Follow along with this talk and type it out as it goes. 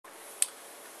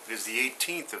It is the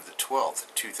 18th of the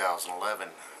 12th, 2011,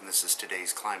 and this is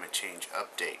today's climate change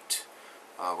update.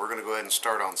 We're going to go ahead and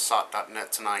start on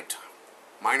SOT.net tonight.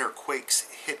 Minor quakes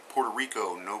hit Puerto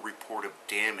Rico, no report of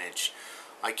damage.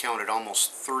 I counted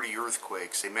almost 30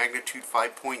 earthquakes. A magnitude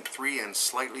 5.3 and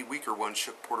slightly weaker one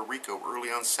shook Puerto Rico early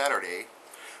on Saturday,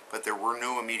 but there were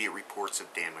no immediate reports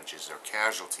of damages or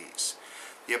casualties.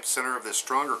 The epicenter of the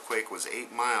stronger quake was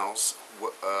 8 miles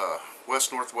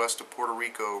west-northwest of Puerto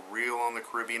Rico, Real on the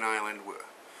Caribbean island,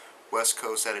 west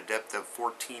coast at a depth of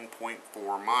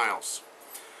 14.4 miles.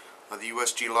 The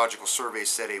U.S. Geological Survey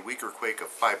said a weaker quake of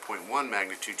 5.1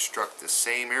 magnitude struck the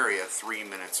same area 3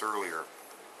 minutes earlier.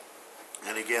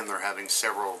 And again, they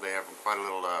have quite a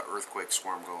little earthquake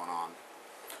swarm going on.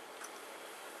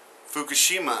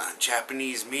 Fukushima,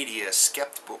 Japanese media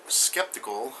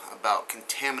skeptical about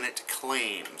contaminant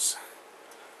claims.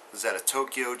 Was that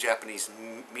Tokyo, Japanese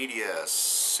media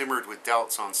simmered with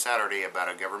doubts on Saturday about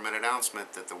a government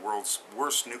announcement that the world's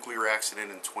worst nuclear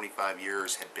accident in 25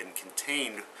 years had been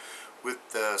contained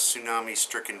with the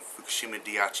tsunami-stricken Fukushima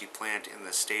Daiichi plant in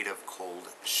the state of cold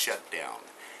shutdown.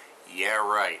 Yeah,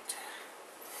 right.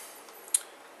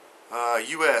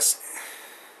 U.S.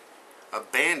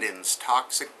 abandons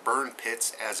toxic burn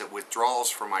pits as it withdraws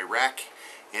from Iraq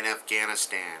and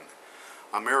Afghanistan.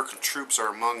 American troops are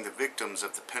among the victims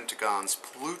of the Pentagon's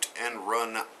pollute and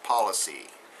run policy.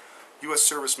 U.S.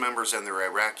 service members and their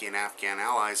Iraqi and Afghan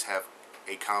allies have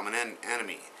a common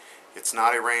enemy. It's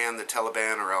not Iran, the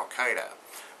Taliban, or Al-Qaeda,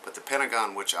 but the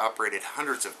Pentagon, which operated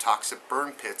hundreds of toxic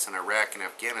burn pits in Iraq and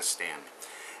Afghanistan.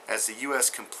 As the U.S.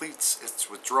 completes its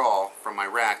withdrawal from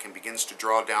Iraq and begins to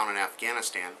draw down in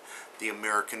Afghanistan, the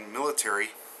American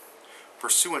military,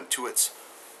 pursuant to its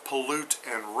pollute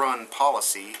and run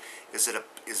policy,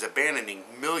 is abandoning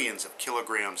millions of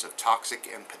kilograms of toxic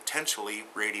and potentially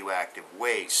radioactive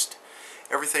waste.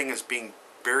 Everything is being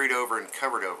buried over and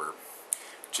covered over,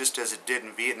 just as it did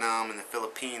in Vietnam and the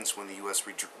Philippines when the U.S.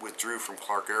 withdrew from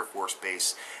Clark Air Force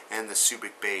Base and the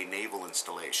Subic Bay Naval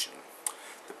Installation.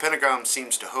 The Pentagon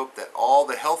seems to hope that all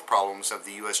the health problems of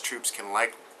the U.S. troops can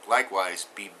likewise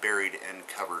be buried and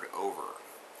covered over.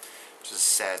 Which is a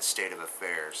sad state of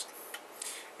affairs.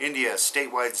 India,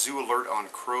 statewide zoo alert on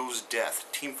crow's death.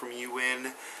 Team from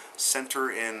UN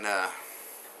Center in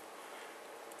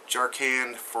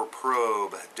Jharkhand for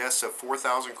probe. Deaths of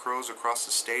 4,000 crows across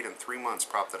the state in 3 months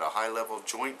prompted a high-level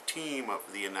joint team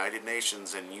of the United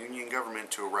Nations and Union government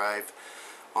to arrive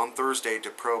on Thursday to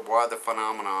probe why the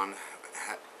phenomenon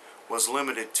was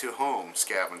limited to home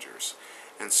scavengers,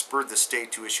 and spurred the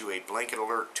state to issue a blanket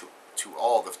alert to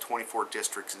all the 24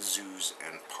 districts, zoos,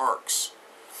 and parks.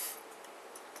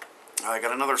 I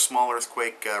got another small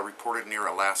earthquake reported near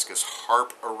Alaska's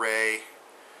Harp Array.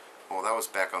 Oh, that was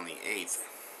back on the 8th.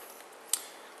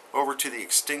 Over to the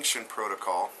extinction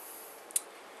protocol.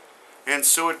 And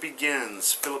so it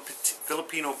begins.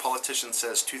 Filipino politician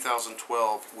says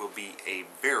 2012 will be a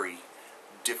very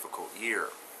difficult year.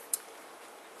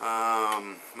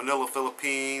 Manila,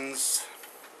 Philippines.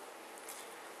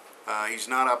 He's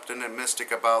not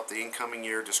optimistic about the incoming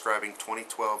year, describing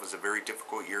 2012 as a very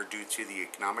difficult year due to the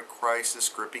economic crisis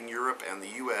gripping Europe and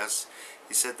the U.S.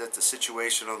 He said that the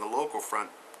situation on the local front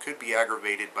could be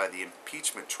aggravated by the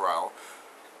impeachment trial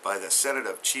by the Senate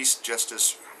of Chief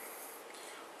Justice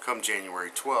come January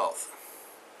 12th.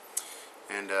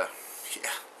 And,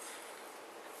 yeah,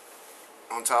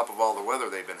 on top of all the weather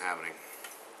they've been having.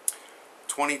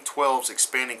 2012's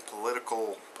expanding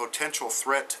political potential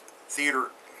threat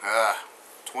theater.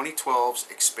 2012's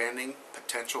expanding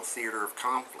potential theater of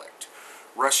conflict.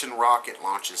 Russian rocket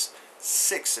launches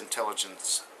 6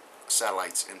 intelligence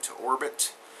satellites into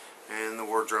orbit, and the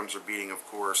war drums are beating, of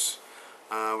course.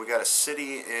 We got a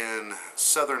city in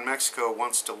southern Mexico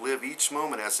wants to live each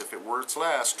moment as if it were its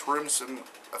last. Tourism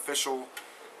official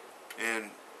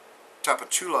in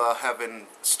Tapachula have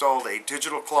installed a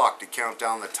digital clock to count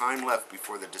down the time left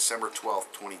before the December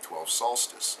 12th, 2012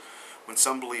 solstice, when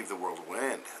some believe the world will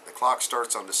end. The clock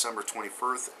starts on December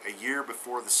 21st, a year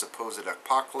before the supposed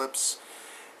apocalypse,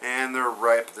 and they're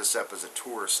wrapping this up as a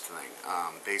tourist thing.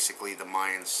 Basically, the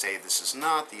Mayans say this is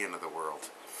not the end of the world.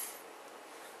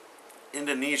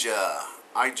 Indonesia,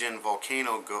 Ijen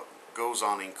volcano goes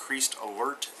on increased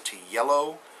alert to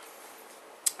yellow.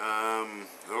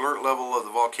 The alert level of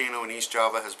the volcano in East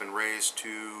Java has been raised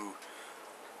to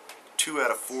 2 out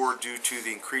of 4 due to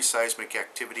the increased seismic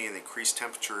activity and the increased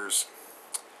temperatures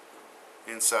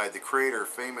inside the crater,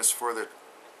 famous for the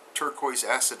turquoise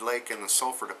acid lake and the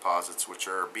sulfur deposits which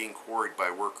are being quarried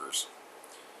by workers.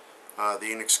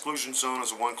 The exclusion zone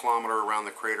is 1 kilometer around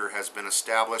the crater has been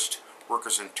established.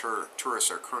 Workers and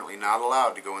tourists are currently not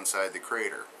allowed to go inside the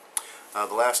crater.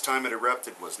 The last time it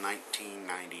erupted was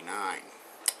 1999.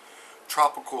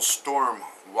 Tropical Storm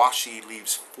Washi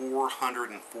leaves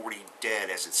 440 dead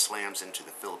as it slams into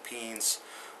the Philippines.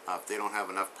 If they don't have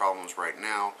enough problems right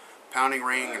now. Pounding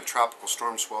rain and tropical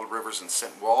storms swelled rivers and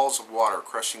sent walls of water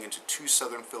crushing into 2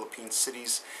 southern Philippine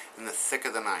cities in the thick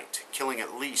of the night, killing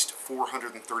at least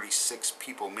 436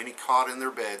 people, many caught in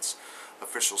their beds,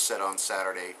 officials said on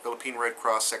Saturday. Philippine Red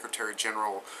Cross Secretary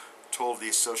General told the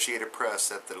Associated Press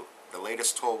that the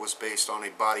latest toll was based on a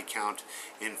body count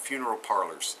in funeral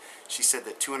parlors. She said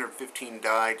that 215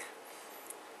 died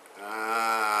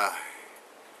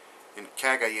in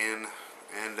Cagayan,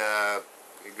 and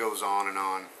it goes on and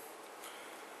on.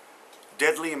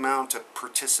 Deadly amount of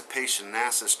participation.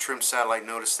 NASA's TRIM satellite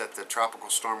noticed that the tropical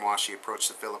storm Washi approached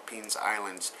the Philippines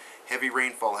islands. Heavy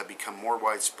rainfall had become more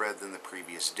widespread than the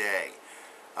previous day.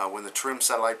 When the TRIM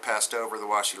satellite passed over the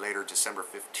Washi later, December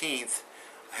 15th,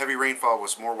 heavy rainfall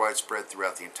was more widespread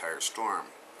throughout the entire storm.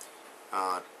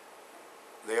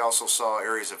 They also saw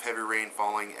areas of heavy rain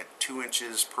falling at 2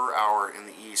 inches per hour in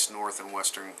the east, north, and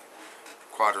western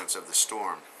quadrants of the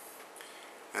storm.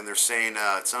 And they're saying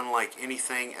it's unlike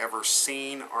anything ever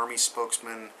seen. Army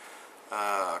spokesman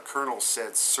Colonel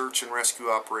said search and rescue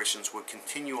operations would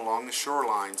continue along the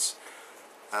shorelines.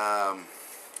 I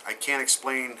can't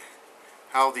explain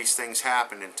how these things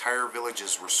happened. Entire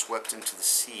villages were swept into the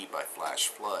sea by flash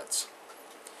floods.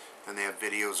 And they have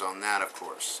videos on that, of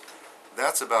course.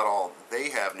 That's about all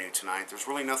they have new tonight. There's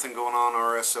really nothing going on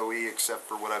RSOE except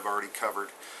for what I've already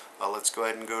covered. Let's go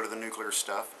ahead and go to the nuclear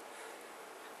stuff.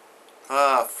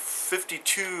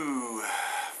 52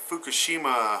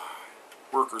 Fukushima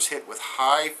workers hit with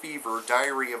high fever,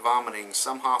 diarrhea, vomiting,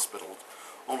 some hospitaled.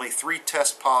 Only 3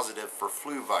 test positive for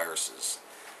flu viruses.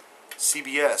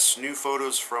 CBS, new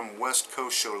photos from West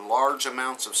Coast show large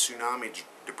amounts of tsunami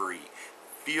debris.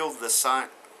 Field the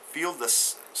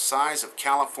size of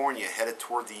California headed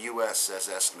toward the U.S., says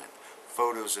estimate.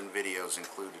 Photos and videos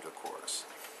included, of course.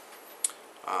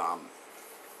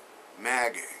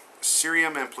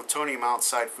 Cerium and plutonium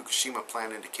outside Fukushima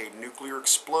plant indicate nuclear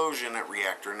explosion at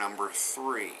reactor number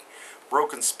 3.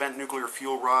 Broken spent nuclear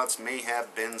fuel rods may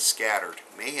have been scattered.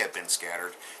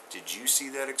 Did you see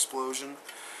that explosion?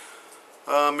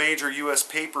 Major U.S.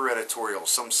 paper editorial.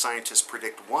 Some scientists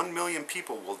predict 1 million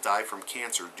people will die from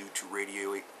cancer due to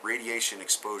radiation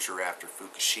exposure after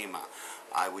Fukushima.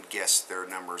 I would guess their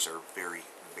numbers are very,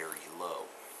 very low.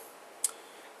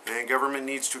 And government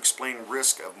needs to explain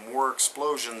risk of more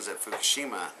explosions at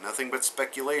Fukushima. Nothing but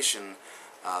speculation.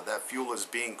 That fuel is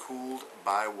being cooled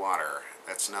by water.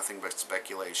 That's nothing but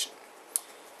speculation.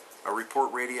 A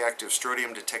report radioactive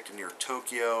strontium detected near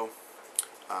Tokyo.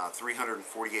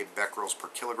 348 becquerels per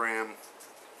kilogram.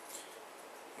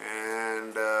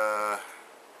 And that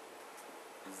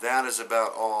is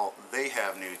about all they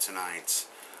have new tonight.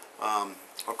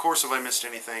 Of course, if I missed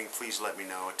anything, please let me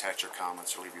know. Attach your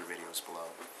comments or leave your videos below.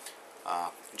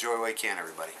 Enjoy while you can,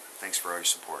 everybody. Thanks for all your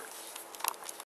support.